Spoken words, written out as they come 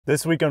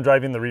This week I'm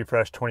driving the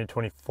refresh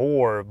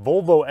 2024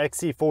 Volvo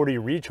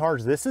XC40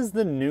 Recharge. This is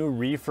the new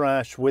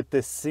refresh with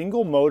this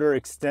single motor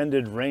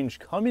extended range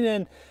coming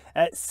in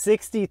at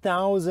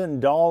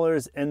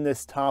 $60,000 in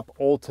this top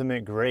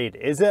ultimate grade.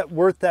 Is it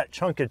worth that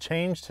chunk of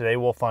change? Today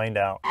we'll find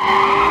out.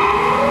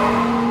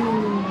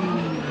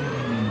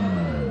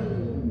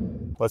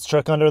 Let's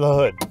check under the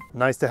hood.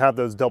 Nice to have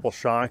those double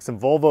shocks,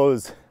 and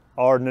Volvos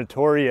are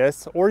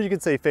notorious, or you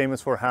could say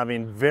famous, for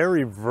having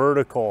very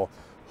vertical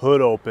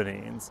hood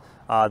openings.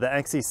 The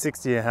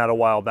XC60 I had a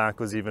while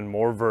back was even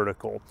more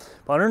vertical.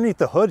 But underneath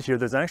the hood here,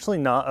 there's actually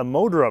not a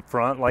motor up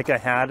front like I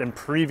had in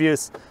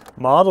previous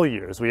model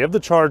years. We have the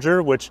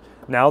charger, which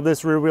now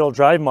this rear wheel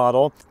drive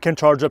model can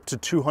charge up to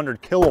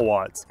 200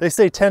 kilowatts. They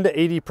say 10 to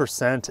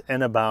 80%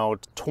 in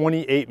about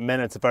 28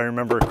 minutes, if I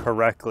remember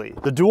correctly.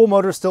 The dual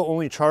motor still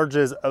only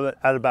charges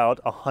at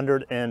about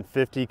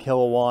 150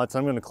 kilowatts.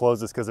 I'm gonna close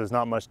this because there's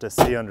not much to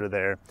see under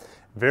there.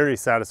 Very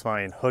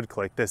satisfying hood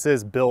click. This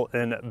is built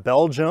in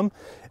Belgium,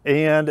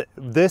 and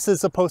this is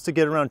supposed to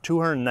get around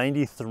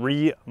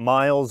 293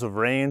 miles of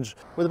range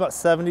with about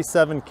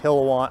 77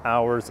 kilowatt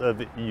hours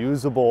of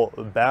usable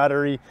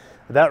battery.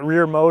 That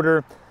rear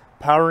motor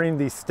powering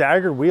these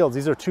staggered wheels.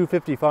 These are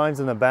 255s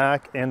in the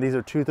back and these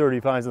are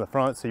 235s in the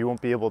front, so you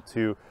won't be able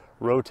to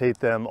rotate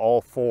them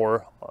all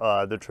four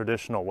the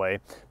traditional way.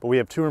 But we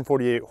have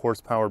 248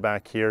 horsepower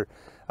back here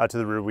to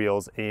the rear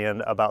wheels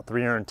and about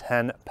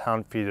 310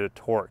 pound-feet of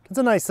torque. It's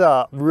a nice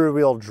rear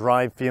wheel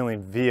drive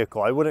feeling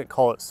vehicle. I wouldn't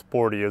call it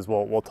sporty, as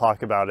we'll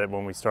talk about it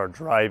when we start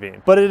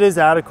driving, but it is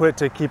adequate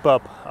to keep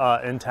up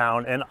in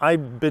town, and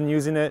I've been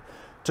using it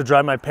to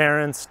drive my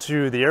parents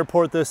to the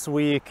airport this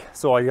week,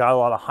 so I got a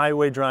lot of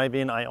highway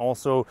driving. I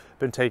also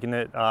been taking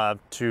it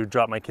to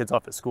drop my kids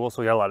off at school,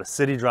 so we got a lot of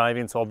city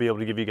driving, so I'll be able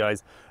to give you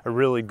guys a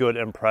really good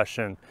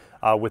impression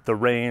with the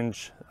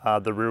range,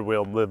 the rear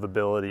wheel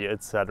livability,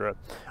 etc.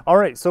 All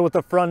right, so with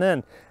the front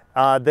end,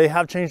 they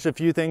have changed a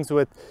few things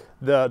with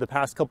the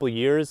past couple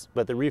years,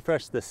 but they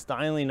refreshed the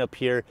styling up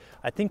here,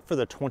 I think for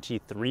the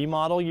 23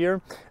 model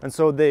year, and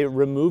so they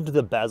removed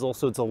the bezel,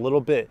 so it's a little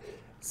bit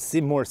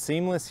more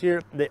seamless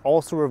here. They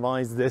also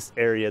revised this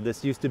area.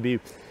 This used to be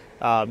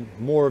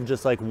more of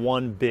just like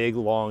one big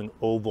long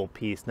oval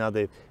piece. Now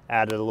they've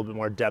added a little bit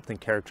more depth and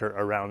character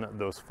around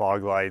those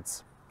fog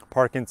lights.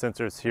 Parking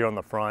sensors here on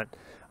the front.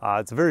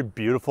 It's a very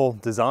beautiful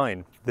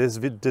design. This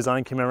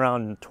design came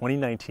around in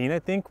 2019, I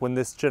think, when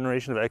this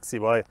generation of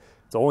XC40,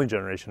 it's the only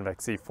generation of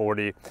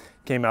XC40,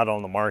 came out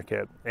on the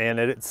market, and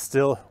it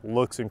still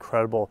looks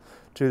incredible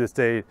to this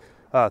day.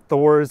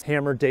 Thor's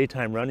hammer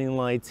daytime running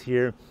lights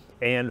here.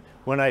 And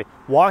when I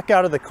walk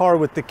out of the car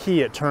with the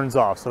key, it turns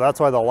off. So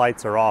that's why the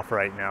lights are off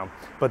right now.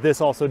 But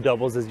this also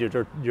doubles as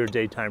your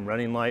daytime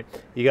running light.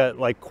 You got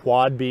like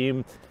quad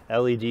beam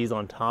LEDs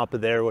on top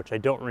of there, which I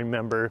don't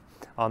remember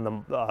on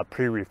the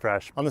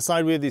pre-refresh. On the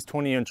side, we have these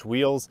 20-inch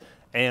wheels,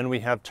 and we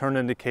have turn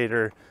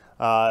indicator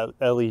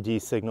LED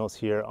signals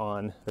here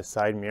on the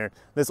side mirror.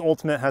 This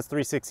Ultimate has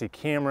 360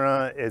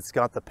 camera. It's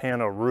got the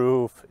pano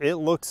roof. It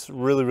looks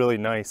really, really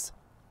nice.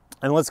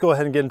 And let's go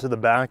ahead and get into the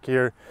back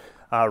here.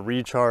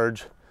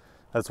 Recharge,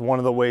 that's one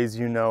of the ways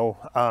you know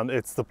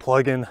it's the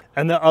plug-in.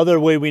 And the other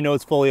way we know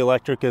it's fully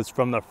electric is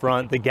from the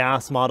front. The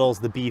gas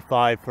models, the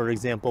B5 for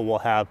example, will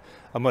have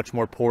a much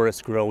more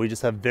porous grille. We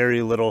just have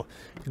very little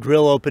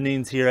grille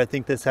openings here. I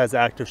think this has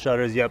active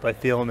shutters. Yep, I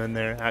feel them in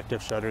there.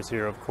 Active shutters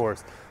here, of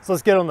course. So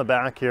let's get on the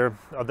back here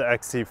of the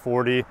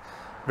XC40.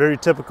 Very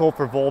typical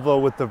for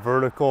Volvo with the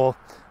vertical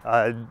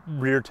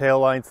rear tail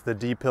lights, the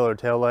D-pillar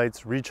tail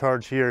lights.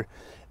 Recharge here.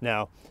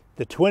 Now,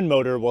 the twin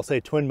motor, we'll say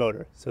twin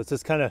motor. So it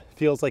just kind of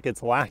feels like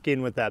it's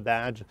lacking with that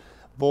badge.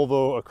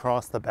 Volvo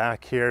across the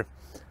back here.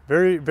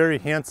 Very, very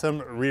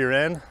handsome rear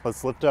end.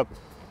 Let's lift up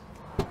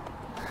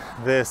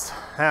this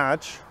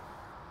hatch,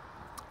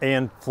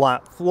 and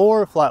flat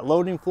floor, flat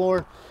loading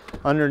floor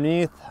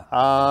underneath.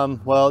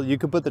 Well, you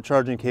could put the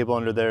charging cable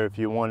under there if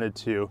you wanted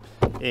to.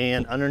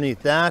 And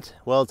underneath that,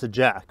 well, it's a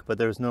jack, but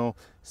there's no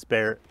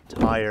spare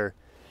tire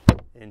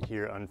in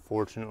here,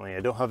 unfortunately. I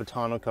don't have a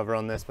tonneau cover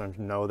on this, but I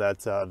know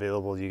that's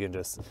available. You can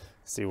just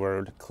see where it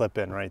would clip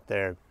in right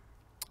there.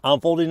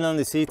 Folding on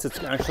the seats,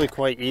 it's actually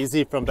quite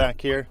easy from back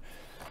here.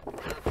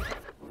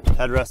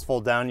 Headrest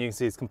fold down, you can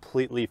see it's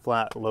completely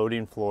flat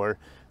loading floor.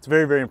 It's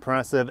very, very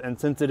impressive, and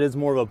since it is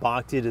more of a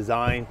boxy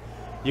design,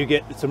 you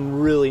get some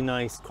really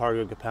nice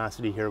cargo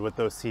capacity here with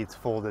those seats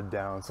folded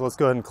down. So let's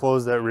go ahead and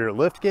close that rear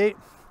lift gate.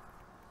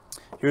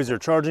 Here's your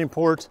charging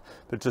port.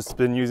 I've just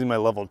been using my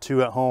level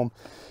 2 at home.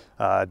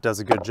 Does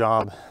a good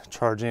job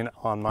charging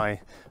on my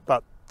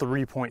about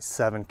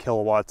 3.7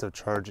 kilowatts of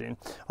charging.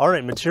 All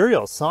right,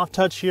 materials, soft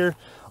touch here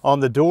on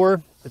the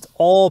door. It's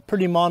all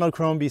pretty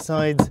monochrome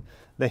besides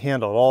the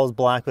handle. It all is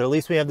black, but at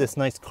least we have this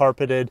nice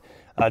carpeted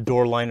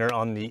door liner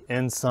on the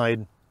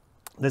inside.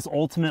 This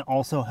Ultimate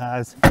also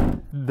has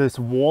this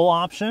wool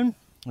option.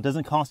 It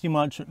doesn't cost you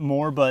much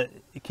more, but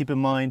keep in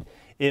mind,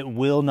 it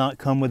will not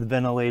come with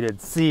ventilated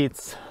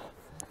seats.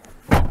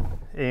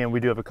 And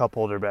we do have a cup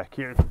holder back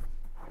here.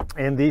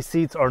 And these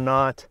seats are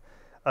not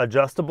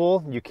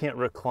adjustable. You can't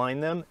recline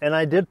them. And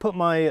I did put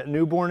my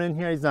newborn in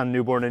here. He's not a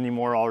newborn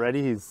anymore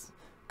already. He's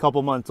a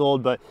couple months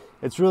old, but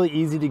it's really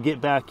easy to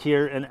get back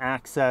here and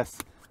access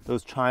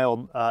those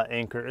child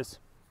anchors.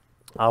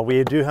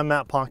 We do have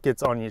mat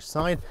pockets on each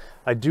side.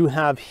 I do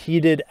have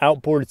heated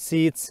outboard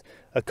seats,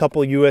 a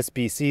couple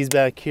USB-Cs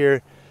back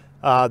here.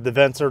 The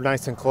vents are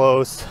nice and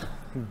close.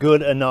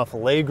 Good enough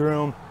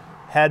legroom,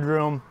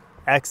 headroom,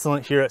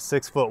 excellent here at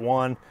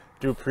 6'1".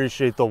 Do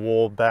appreciate the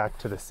wool back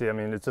to the seat. I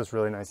mean, it's just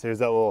really nice. Here's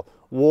that little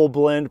wool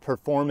blend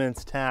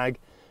performance tag.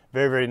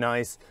 Very, very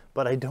nice.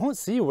 But I don't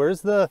see,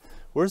 where's the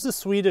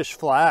Swedish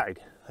flag?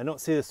 I don't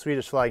see the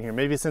Swedish flag here.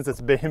 Maybe since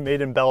it's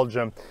made in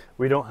Belgium,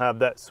 we don't have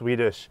that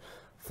Swedish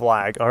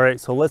flag. All right,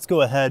 so let's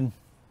go ahead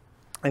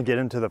and get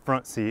into the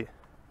front seat.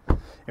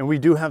 And we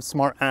do have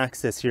smart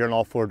access here on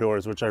all 4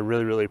 doors, which I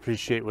really, really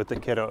appreciate with the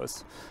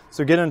kiddos.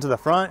 So get into the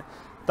front,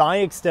 thigh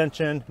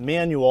extension,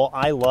 manual.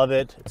 I love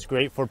it. It's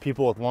great for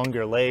people with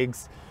longer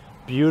legs.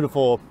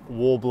 Beautiful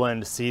wool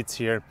blend seats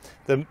here.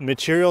 The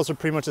materials are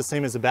pretty much the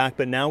same as the back,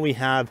 but now we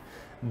have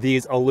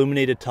these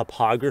illuminated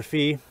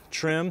topography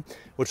trim,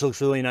 which looks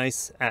really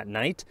nice at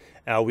night.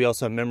 We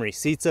also have memory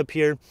seats up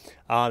here,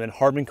 and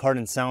Harman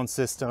Kardon sound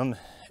system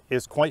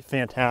is quite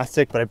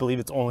fantastic, but I believe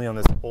it's only on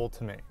this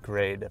ultimate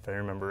grade, if I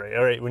remember right.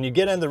 All right, when you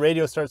get in, the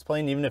radio starts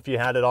playing, even if you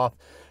had it off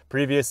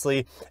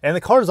previously, and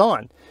the car's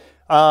on.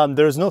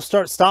 There's no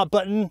start-stop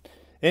button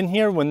in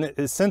here. When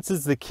it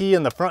senses the key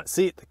in the front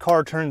seat, the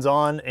car turns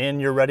on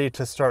and you're ready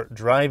to start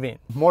driving.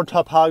 More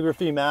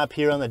topography map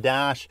here on the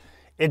dash.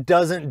 It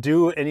doesn't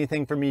do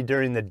anything for me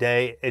during the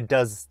day. It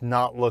does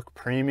not look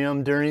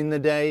premium during the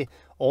day.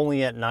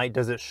 Only at night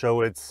does it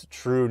show its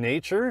true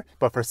nature.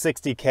 But for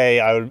 60K,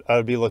 I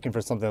would be looking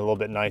for something a little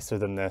bit nicer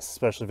than this,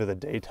 especially for the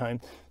daytime.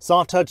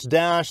 Soft touch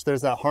dash,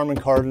 there's that Harman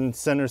Kardon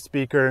center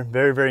speaker.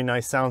 Very, very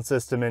nice sound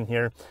system in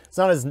here. It's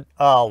not as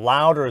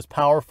loud or as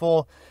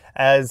powerful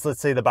as, let's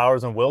say, the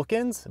Bowers and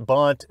Wilkins,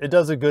 but it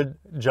does a good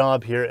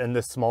job here in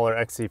this smaller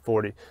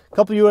XC40. A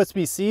couple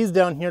USB-Cs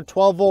down here,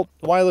 12-volt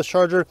wireless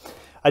charger.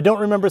 I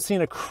don't remember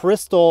seeing a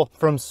crystal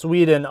from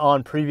Sweden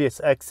on previous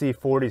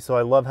XC40, so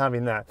I love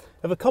having that.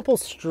 I have a couple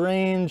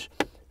strange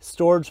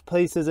storage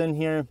places in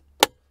here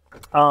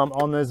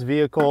on this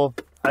vehicle.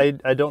 I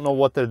don't know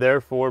what they're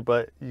there for,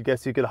 but I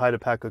guess you could hide a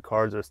pack of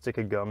cards or a stick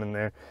of gum in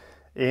there.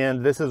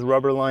 And this is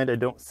rubber lined. I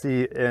don't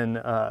see an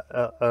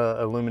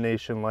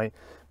illumination light,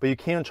 but you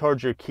can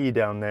charge your key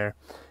down there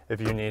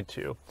if you need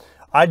to.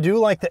 I do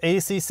like the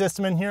AC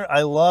system in here.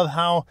 I love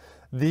how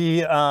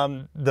the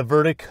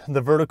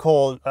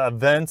vertical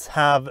vents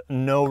have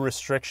no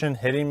restriction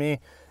hitting me.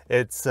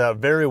 It's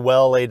very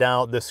well laid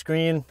out. The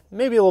screen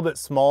maybe a little bit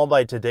small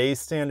by today's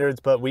standards,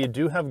 but we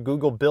do have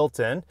Google built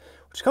in,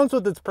 which comes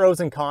with its pros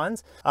and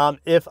cons.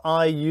 If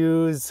I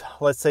use,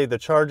 let's say, the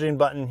charging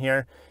button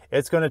here,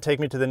 it's going to take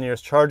me to the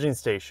nearest charging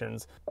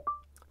stations.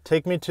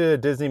 Take me to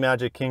Disney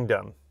Magic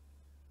Kingdom.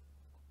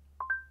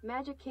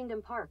 Magic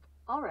Kingdom Park.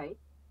 All right.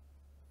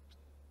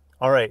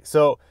 All right,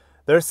 so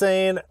they're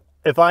saying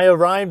if I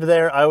arrived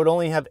there, I would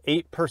only have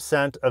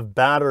 8% of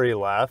battery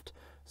left.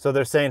 So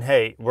they're saying,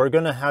 hey, we're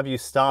gonna have you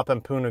stop in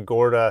Punta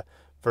Gorda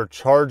for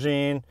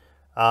charging.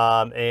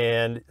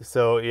 And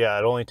so, yeah,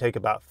 it'll only take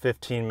about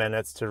 15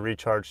 minutes to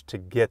recharge to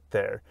get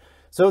there.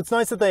 So it's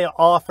nice that they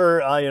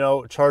offer, you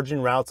know,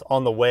 charging routes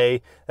on the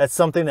way. That's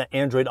something that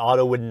Android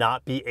Auto would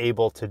not be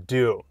able to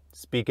do.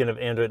 Speaking of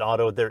Android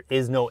Auto, there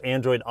is no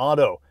Android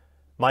Auto.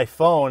 My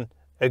phone,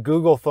 a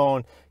Google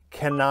phone,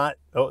 cannot,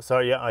 oh,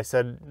 sorry, yeah, I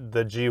said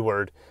the G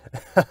word.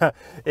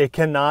 It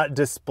cannot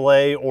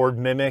display or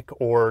mimic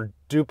or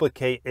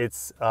duplicate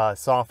its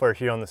software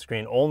here on the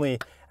screen, only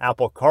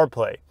Apple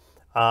CarPlay,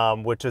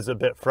 which is a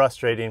bit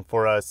frustrating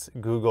for us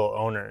Google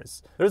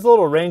owners. There's a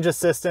little range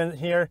assistant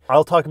here.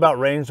 I'll talk about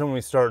range when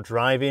we start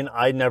driving.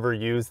 I never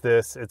use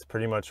this. It's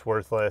pretty much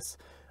worthless.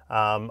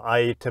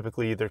 I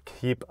typically either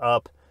keep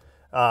up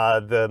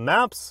the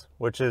maps,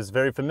 which is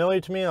very familiar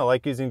to me. I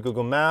like using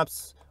Google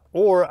Maps,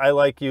 or I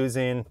like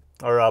using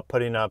or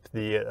putting up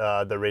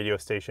the radio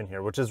station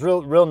here, which is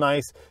real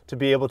nice to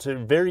be able to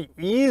very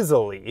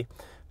easily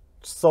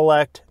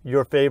select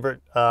your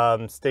favorite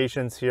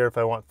stations here. If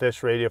I want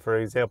Fish Radio, for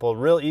example,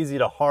 real easy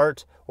to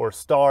heart or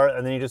star,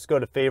 and then you just go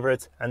to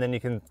favorites, and then you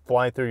can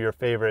fly through your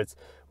favorites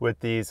with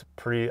these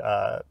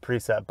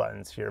preset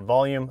buttons here.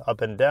 Volume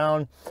up and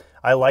down.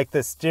 I like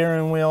this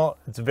steering wheel.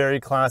 It's very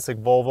classic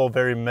Volvo,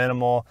 very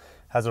minimal.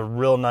 Has a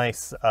real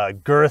nice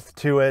girth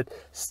to it.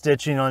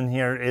 Stitching on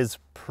here is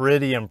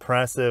pretty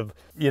impressive.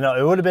 You know,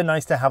 it would have been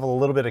nice to have a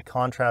little bit of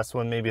contrast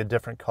when maybe a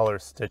different color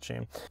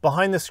stitching.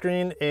 Behind the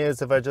screen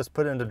is, if I just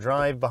put it into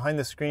drive, behind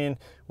the screen,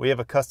 we have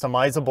a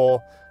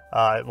customizable,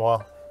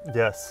 well,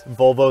 yes,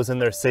 Volvo's in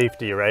their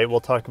safety, right?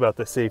 We'll talk about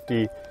the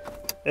safety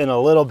in a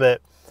little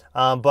bit,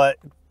 but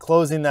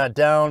closing that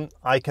down,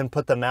 I can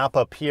put the map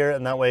up here,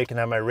 and that way I can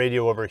have my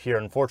radio over here.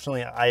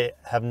 Unfortunately, I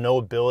have no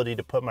ability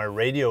to put my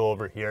radio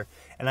over here,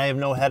 and I have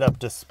no head-up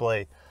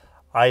display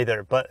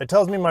either. But it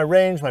tells me my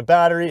range, my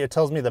battery, it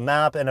tells me the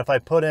map, and if I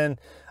put in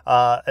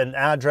an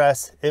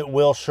address, it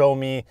will show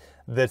me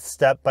the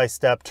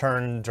step-by-step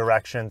turn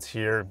directions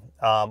here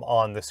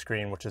on the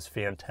screen, which is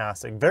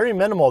fantastic. Very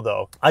minimal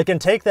though. I can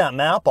take that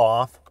map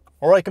off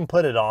or I can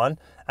put it on,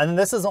 and then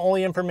this is the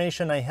only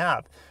information I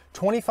have.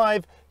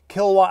 25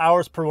 kilowatt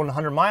hours per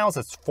 100 miles,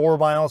 it's 4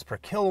 miles per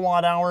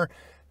kilowatt hour,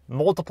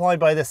 multiplied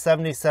by the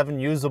 77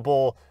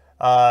 usable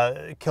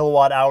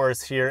kilowatt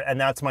hours here, and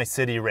that's my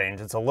city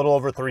range. It's a little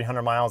over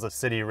 300 miles of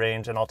city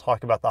range, and I'll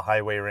talk about the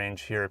highway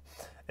range here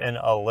in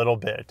a little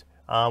bit.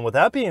 With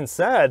that being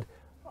said,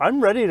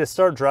 I'm ready to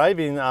start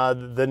driving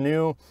the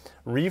new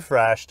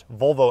refreshed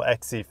Volvo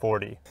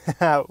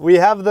XC40. We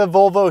have the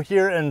Volvo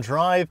here in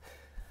drive.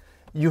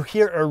 You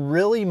hear a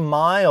really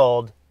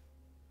mild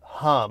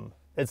hum.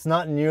 It's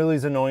not nearly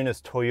as annoying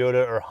as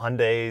Toyota or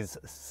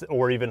Hyundai's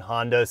or even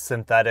Honda's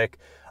synthetic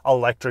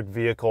electric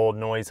vehicle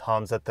noise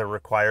hums that they're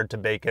required to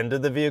bake into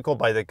the vehicle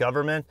by the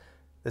government.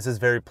 This is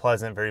very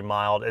pleasant, very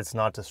mild. It's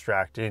not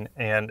distracting,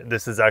 and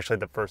this is actually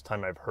the first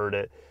time I've heard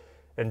it.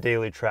 In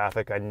daily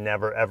traffic, I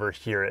never ever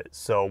hear it.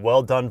 So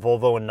well done,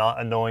 Volvo, and not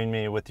annoying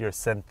me with your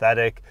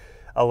synthetic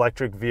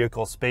electric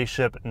vehicle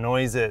spaceship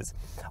noises.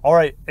 All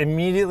right,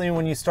 immediately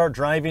when you start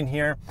driving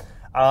here,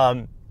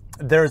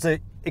 there's a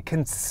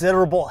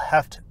considerable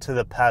heft to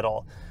the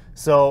pedal.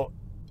 So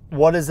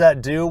what does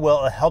that do?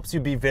 Well, it helps you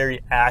be very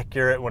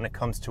accurate when it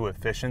comes to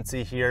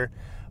efficiency here.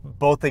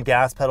 Both the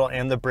gas pedal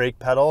and the brake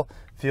pedal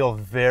feel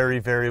very,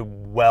 very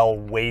well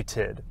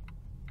weighted.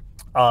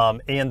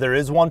 And there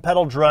is one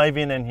pedal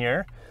driving in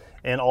here,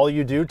 and all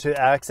you do to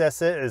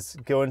access it is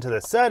go into the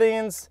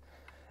settings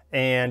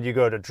and you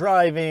go to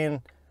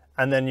driving,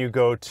 and then you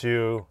go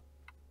to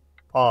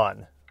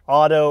on.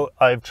 Auto,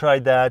 I've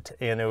tried that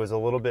and it was a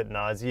little bit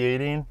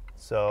nauseating.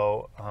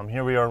 So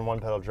here we are in one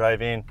pedal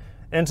driving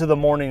into the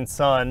morning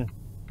sun,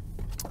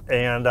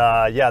 and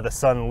yeah, the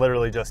sun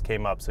literally just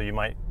came up, so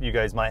you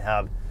guys might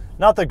have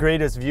not the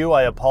greatest view.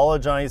 I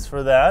apologize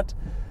for that.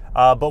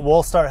 But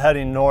we'll start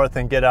heading north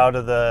and get out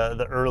of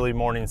the early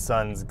morning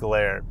sun's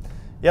glare.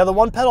 Yeah, the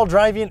one pedal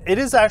driving, it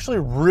is actually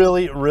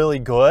really, really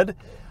good.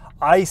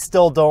 I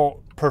still don't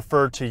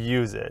prefer to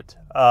use it.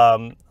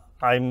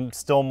 I'm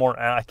still more,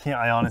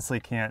 I honestly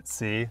can't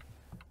see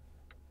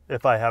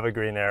if I have a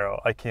green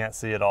arrow. I can't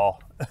see at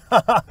all.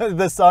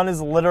 The sun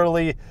is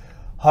literally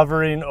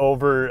hovering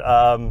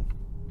over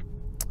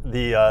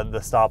the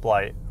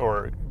stoplight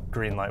or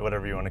green light,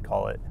 whatever you want to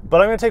call it.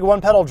 But I'm gonna take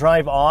one pedal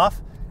drive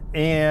off,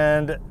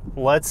 and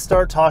let's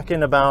start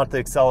talking about the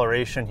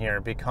acceleration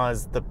here,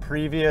 because the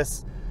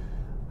previous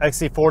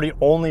XC40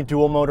 only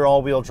dual motor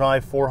all-wheel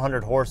drive,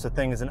 400 horse. The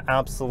thing is an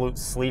absolute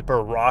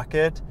sleeper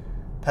rocket.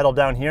 Pedal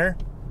down here.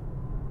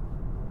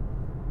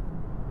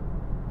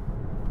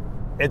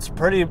 It's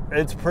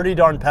pretty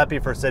darn peppy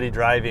for city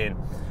driving.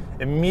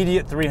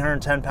 Immediate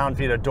 310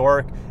 pound-feet of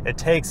torque. It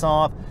takes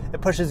off.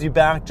 It pushes you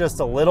back just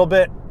a little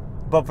bit,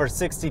 but for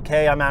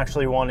 60K, I'm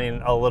actually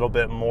wanting a little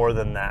bit more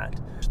than that.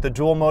 The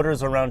dual motor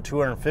is around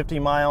 250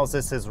 miles.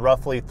 This is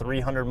roughly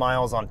 300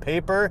 miles on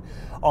paper.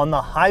 On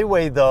the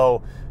highway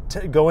though,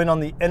 going on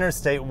the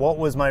interstate, what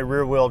was my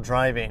rear wheel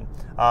driving?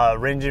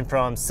 Ranging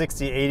from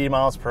 60, 80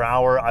 miles per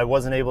hour. I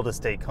wasn't able to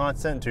stay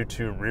constant due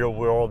to real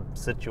world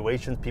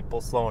situations,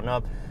 people slowing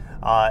up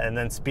and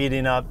then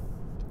speeding up.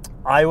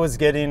 I was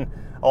getting,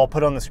 I'll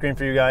put on the screen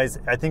for you guys,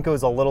 I think it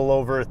was a little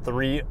over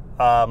 3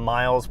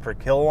 miles per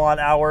kilowatt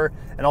hour,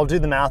 and I'll do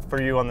the math for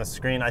you on the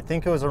screen. I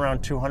think it was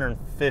around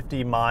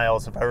 250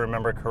 miles, if I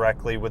remember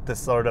correctly, with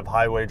this sort of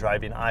highway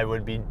driving I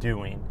would be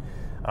doing.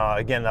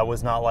 Again, that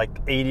was not like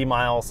 80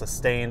 miles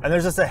sustained, and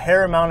there's just a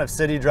hair amount of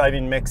city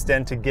driving mixed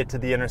in to get to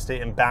the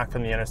interstate and back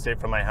from the interstate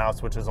from my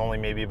house, which is only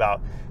maybe about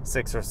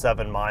 6 or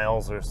 7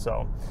 miles or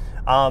so.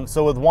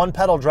 So with one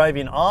pedal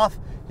driving off,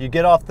 you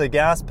get off the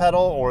gas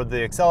pedal or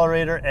the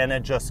accelerator and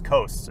it just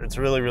coasts. It's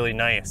really, really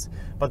nice.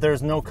 But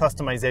there's no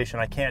customization.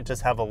 I can't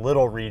just have a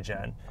little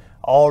regen.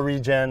 All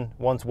regen,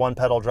 once one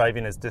pedal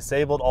driving is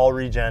disabled, all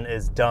regen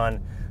is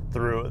done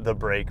through the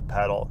brake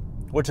pedal,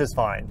 which is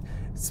fine.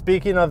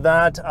 Speaking of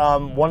that,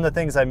 one of the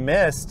things I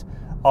missed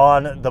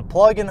on the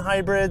plug-in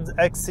hybrids,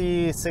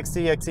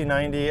 XC60,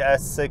 XC90,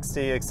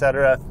 S60,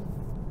 etc.,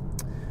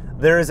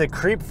 there is a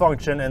creep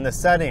function in the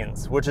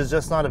settings, which is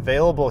just not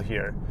available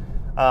here.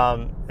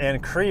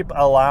 And creep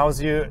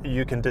allows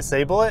you can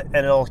disable it,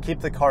 and it'll keep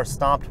the car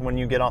stopped when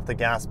you get off the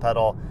gas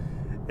pedal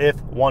if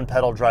one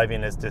pedal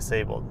driving is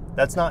disabled.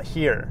 That's not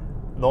here.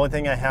 The only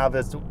thing I have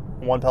is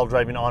one pedal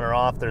driving on or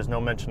off. There's no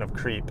mention of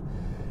creep.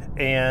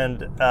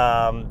 And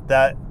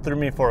that threw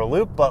me for a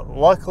loop, but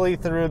luckily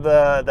through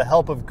the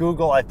help of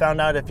Google, I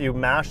found out if you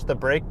mash the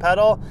brake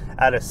pedal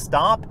at a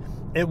stop,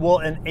 it will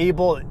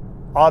enable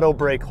auto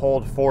brake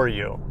hold for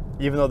you,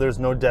 even though there's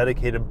no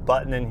dedicated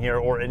button in here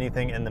or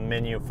anything in the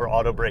menu for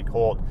auto brake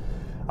hold.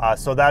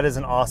 So that is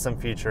an awesome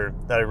feature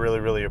that I really,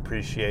 really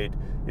appreciate.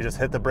 You just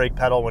hit the brake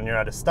pedal when you're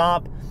at a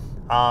stop,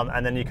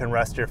 and then you can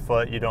rest your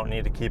foot. You don't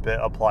need to keep it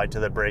applied to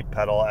the brake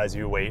pedal as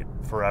you wait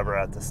forever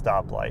at the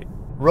stoplight.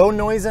 Road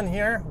noise in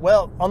here,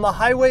 well, on the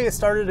highway it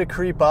started to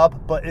creep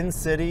up, but in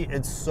city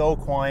it's so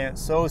quiet,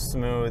 so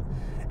smooth,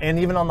 and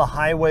even on the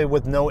highway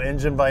with no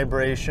engine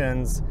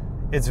vibrations,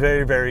 it's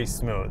very, very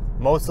smooth.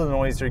 Most of the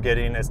noise you're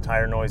getting is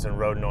tire noise and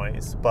road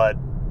noise, but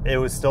it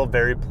was still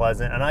very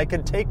pleasant. And I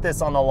could take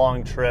this on a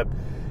long trip.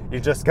 You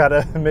just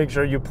gotta make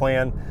sure you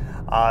plan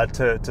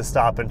to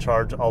stop and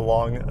charge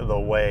along the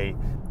way.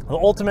 The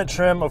Ultimate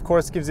trim, of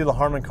course, gives you the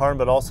Harman Kardon,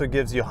 but also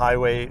gives you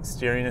highway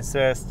steering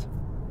assist.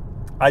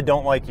 I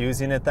don't like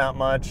using it that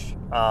much,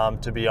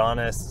 to be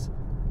honest,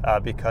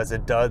 because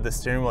the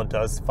steering wheel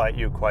does fight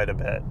you quite a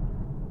bit.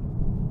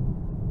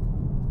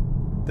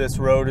 This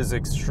road is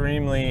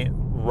extremely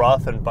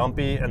rough and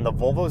bumpy, and the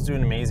Volvo's doing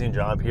an amazing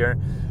job here.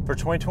 For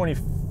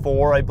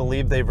 2024, I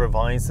believe they've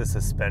revised the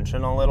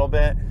suspension a little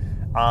bit,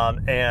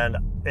 and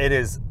it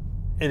is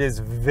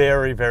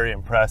very, very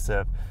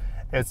impressive.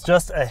 It's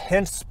just a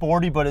hint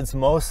sporty, but it's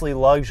mostly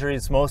luxury.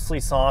 It's mostly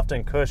soft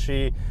and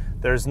cushy.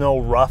 There's no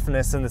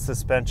roughness in the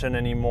suspension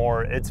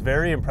anymore. It's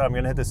very impressive. I'm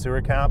gonna hit the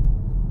sewer cap.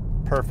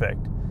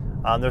 Perfect.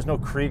 There's no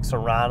creaks or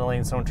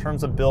rattling. So in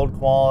terms of build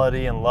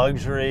quality and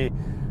luxury,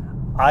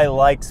 I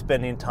like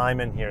spending time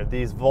in here.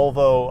 These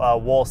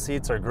Volvo wool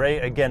seats are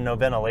great. Again, no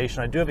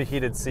ventilation. I do have a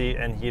heated seat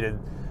and heated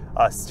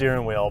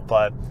steering wheel,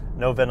 but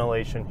no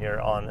ventilation here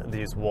on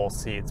these wool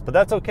seats. But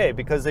that's okay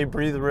because they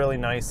breathe really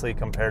nicely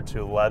compared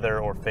to leather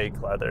or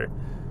fake leather.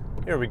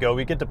 Here we go.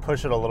 We get to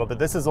push it a little bit.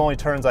 This is the only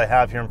turns I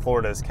have here in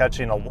Florida, is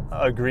catching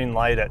a green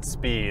light at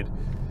speed.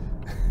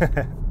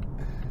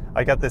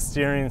 I got the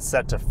steering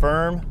set to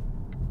firm.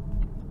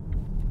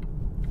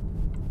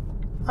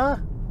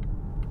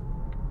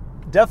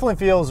 Definitely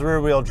feels rear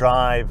wheel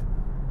drive,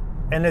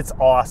 and it's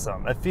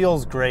awesome. It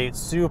feels great,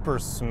 super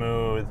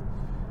smooth.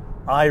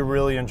 I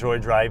really enjoy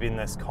driving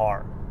this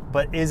car,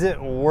 but is it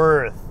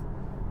worth,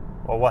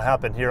 well, what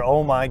happened here?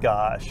 Oh my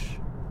gosh.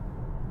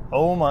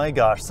 Oh my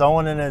gosh,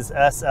 someone in his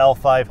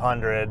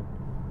SL500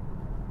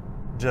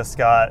 just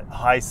got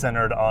high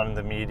centered on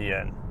the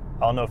median.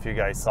 I don't know if you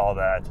guys saw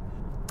that.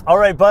 All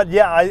right, but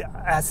yeah,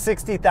 at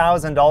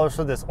 $60,000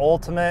 for this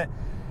Ultimate,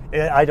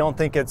 I don't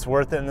think it's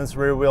worth it in this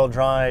rear wheel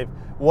drive.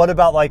 What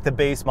about like the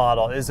base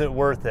model? Is it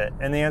worth it?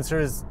 And the answer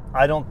is,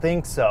 I don't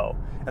think so.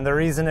 And the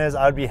reason is,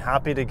 I'd be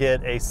happy to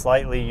get a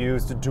slightly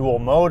used dual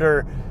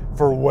motor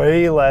for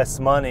way less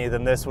money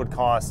than this would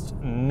cost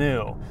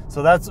new.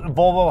 So that's,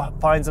 Volvo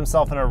finds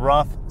himself in a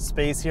rough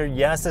space here.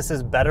 Yes, this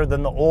is better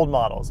than the old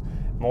models.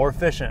 More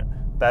efficient,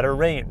 better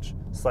range,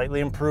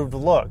 slightly improved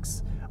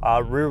looks,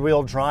 rear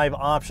wheel drive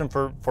option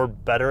for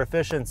better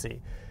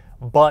efficiency.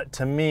 But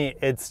to me,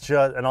 it's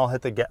just, and I'll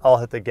hit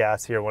the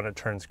gas here when it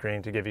turns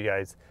green to give you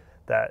guys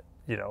that,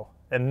 you know,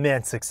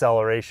 immense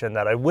acceleration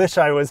that I wish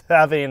I was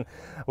having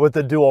with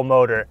the dual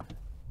motor.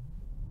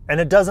 And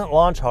it doesn't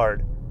launch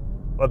hard.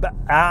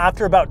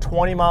 After about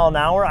 20 miles an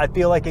hour, I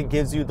feel like it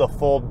gives you the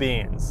full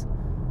beans.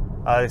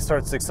 It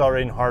starts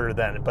accelerating harder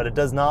then, but it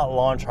does not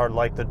launch hard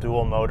like the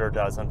dual motor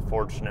does,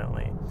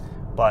 unfortunately.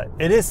 But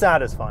it is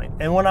satisfying.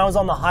 And when I was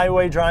on the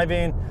highway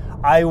driving,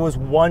 I was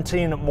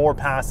wanting more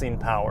passing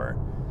power.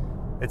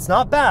 It's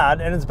not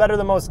bad, and it's better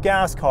than most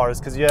gas cars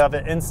because you have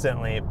it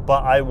instantly,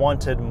 but I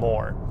wanted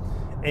more.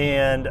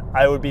 And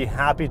I would be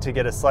happy to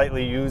get a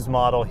slightly used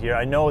model here.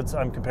 I know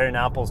I'm comparing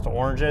apples to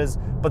oranges,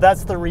 but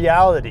that's the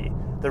reality.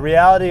 The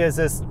reality is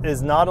this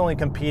is not only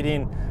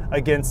competing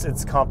against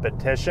its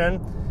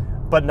competition,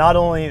 but not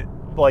only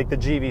like the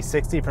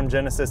GV60 from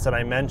Genesis that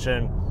I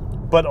mentioned,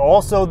 but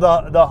also the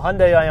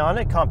Hyundai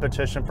Ioniq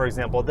competition, for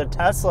example, the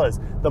Teslas,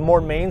 the more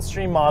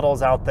mainstream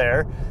models out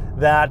there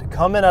that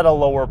come in at a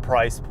lower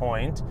price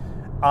point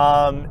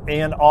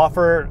and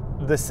offer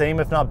the same,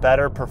 if not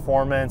better,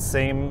 performance,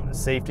 same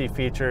safety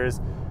features.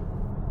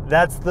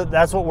 That's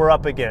what we're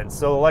up against.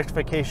 So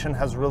electrification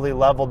has really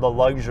leveled the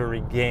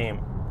luxury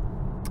game,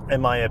 in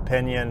my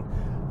opinion.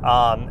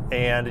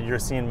 And you're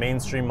seeing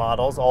mainstream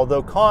models,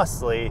 although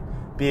costly,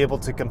 be able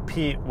to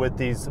compete with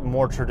these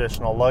more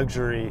traditional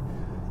luxury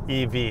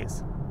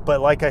EVs.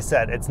 But like I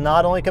said, it's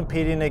not only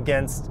competing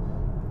against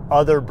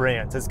other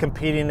brands, it's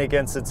competing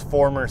against its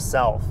former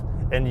self,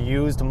 and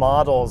used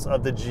models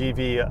of the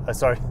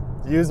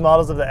used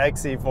models of the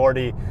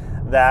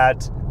XC40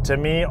 that to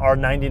me are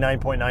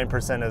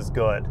 99.9% as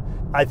good.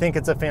 I think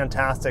it's a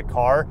fantastic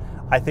car.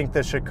 I think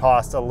this should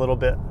cost a little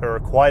bit or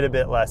quite a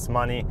bit less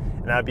money,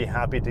 and I'd be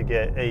happy to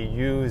get a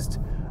used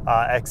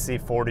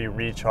XC40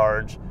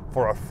 Recharge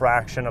for a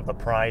fraction of the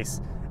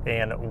price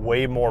and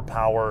way more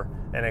power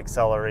and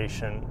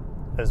acceleration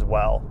as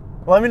well.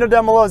 Let me know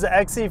down below, is the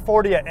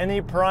XC40 at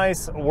any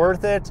price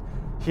worth it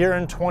here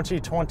in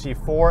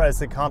 2024 as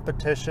the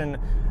competition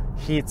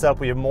heats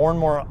up? We have more and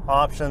more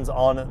options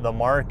on the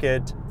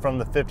market from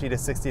the $50,000 to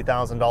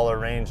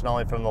 $60,000 range, not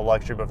only from the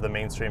luxury but from the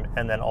mainstream,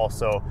 and then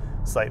also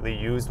slightly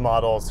used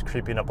models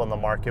creeping up on the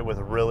market with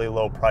really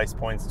low price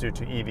points due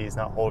to EVs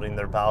not holding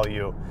their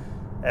value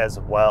as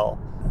well.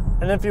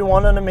 And if you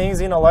want an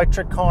amazing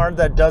electric car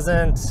that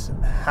doesn't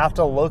have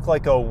to look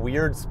like a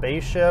weird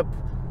spaceship,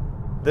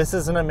 this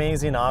is an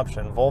amazing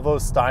option.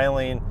 Volvo's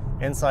styling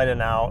inside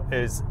and out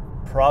is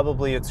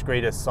probably its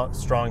greatest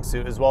strong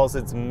suit, as well as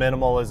its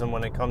minimalism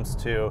when it comes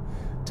to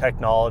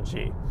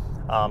technology.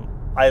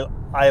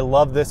 I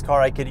love this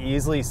car. I could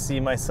easily see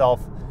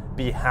myself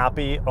be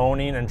happy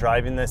owning and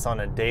driving this on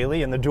a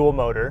daily in the dual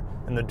motor,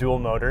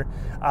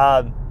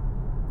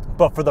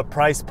 but for the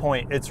price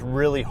point, it's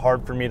really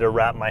hard for me to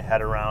wrap my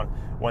head around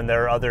when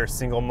there are other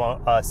single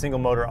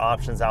motor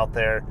options out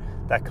there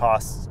that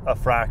cost a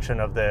fraction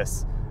of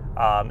this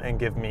and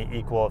give me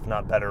equal, if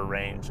not better,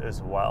 range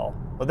as well.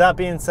 With that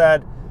being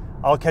said,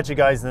 I'll catch you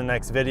guys in the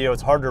next video.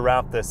 It's hard to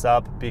wrap this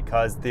up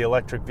because the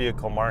electric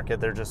vehicle market,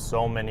 there's just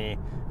so many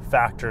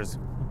factors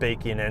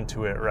baking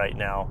into it right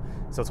now.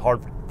 So it's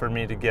hard for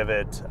me to give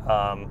it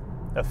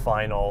a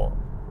final,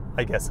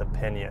 I guess,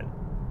 opinion.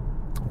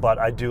 But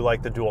I do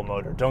like the dual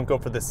motor. Don't go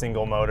for the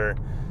single motor.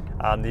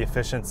 The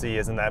efficiency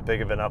isn't that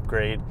big of an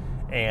upgrade.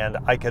 And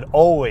I could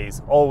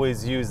always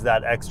use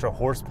that extra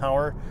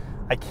horsepower.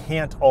 I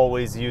can't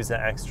always use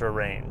that extra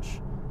range.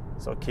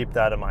 So keep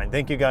that in mind.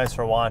 Thank you guys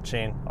for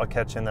watching. I'll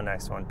catch you in the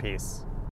next one. Peace.